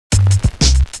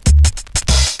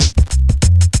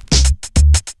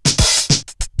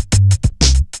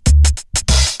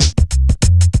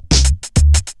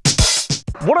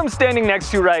What I'm standing next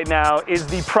to right now is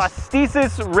the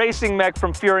Prosthesis Racing Mech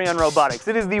from Furrion Robotics.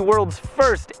 It is the world's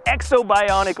first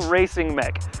exo-bionic racing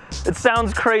mech. It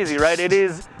sounds crazy, right? It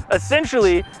is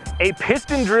essentially a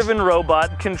piston-driven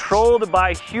robot controlled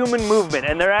by human movement.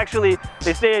 And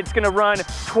they say it's gonna run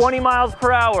 20 miles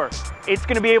per hour. It's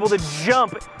gonna be able to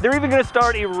jump. They're even gonna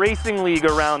start a racing league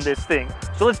around this thing.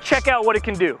 So let's check out what it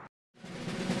can do.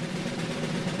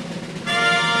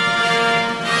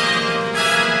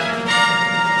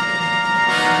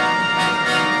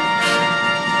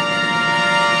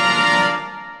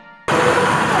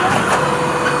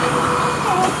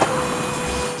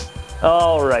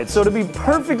 Alright, so to be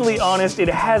perfectly honest, it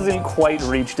hasn't quite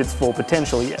reached its full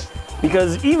potential yet.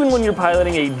 Because even when you're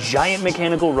piloting a giant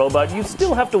mechanical robot, you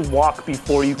still have to walk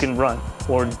before you can run,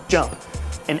 or jump.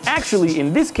 And actually,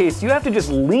 in this case, you have to just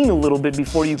lean a little bit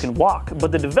before you can walk.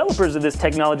 But the developers of this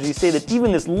technology say that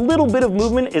even this little bit of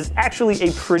movement is actually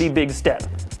a pretty big step,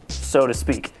 so to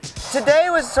speak. Today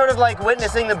was sort of like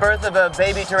witnessing the birth of a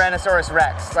baby Tyrannosaurus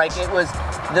Rex. Like, it was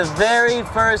the very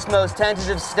first, most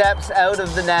tentative steps out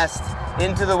of the nest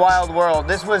into the wild world.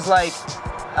 This was like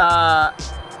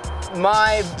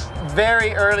my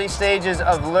very early stages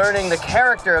of learning the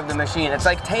character of the machine. It's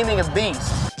like taming a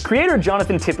beast. Creator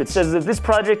Jonathan Tippett says that this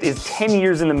project is 10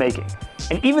 years in the making.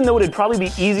 And even though it'd probably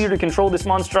be easier to control this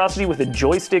monstrosity with a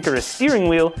joystick or a steering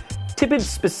wheel, Tippett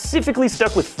specifically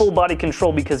stuck with full body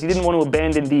control because he didn't want to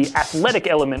abandon the athletic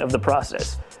element of the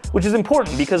process. Which is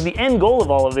important because the end goal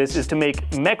of all of this is to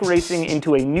make mech racing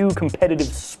into a new competitive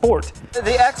sport.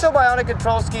 The exo-bionic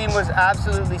control scheme was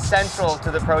absolutely central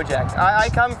to the project. I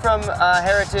come from a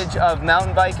heritage of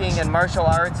mountain biking and martial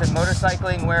arts and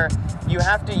motorcycling where you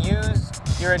have to use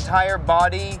your entire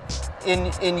body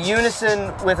in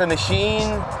unison with a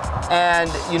machine, and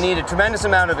you need a tremendous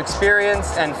amount of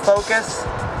experience and focus.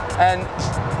 And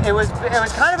it was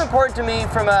kind of important to me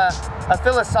from a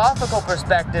philosophical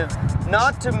perspective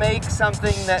not to make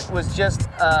something that was just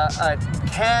a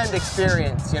canned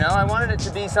experience, you know? I wanted it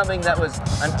to be something that was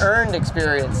an earned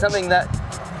experience, something that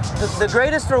the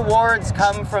greatest rewards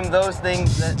come from those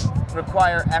things that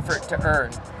require effort to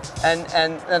earn.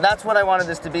 And that's what I wanted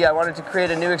this to be. I wanted to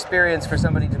create a new experience for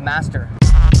somebody to master.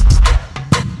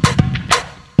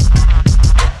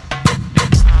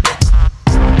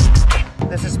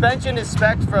 The suspension is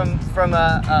spec'd from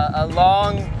a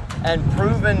long and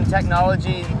proven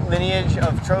technology lineage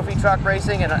of trophy truck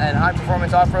racing and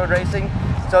high-performance off-road racing.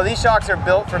 So these shocks are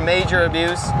built for major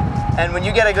abuse, and when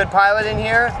you get a good pilot in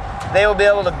here, they will be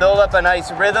able to build up a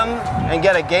nice rhythm and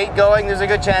get a gait going. There's a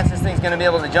good chance this thing's going to be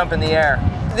able to jump in the air.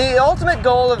 The ultimate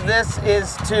goal of this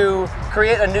is to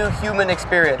create a new human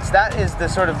experience. That is the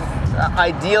sort of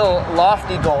ideal,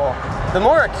 lofty goal. The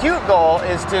more acute goal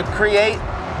is to create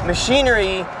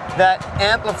machinery that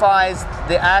amplifies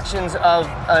the actions of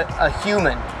a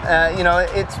human. You know,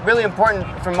 it's really important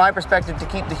from my perspective to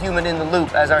keep the human in the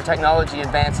loop as our technology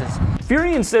advances.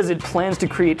 Furrion says it plans to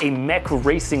create a mech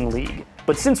racing league.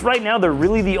 But since right now they're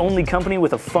really the only company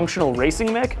with a functional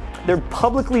racing mech, they're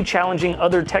publicly challenging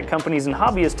other tech companies and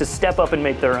hobbyists to step up and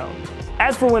make their own.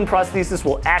 As for when Prosthesis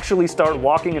will actually start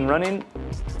walking and running,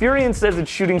 Furrion says it's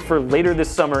shooting for later this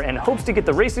summer and hopes to get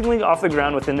the racing league off the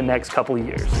ground within the next couple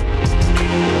years.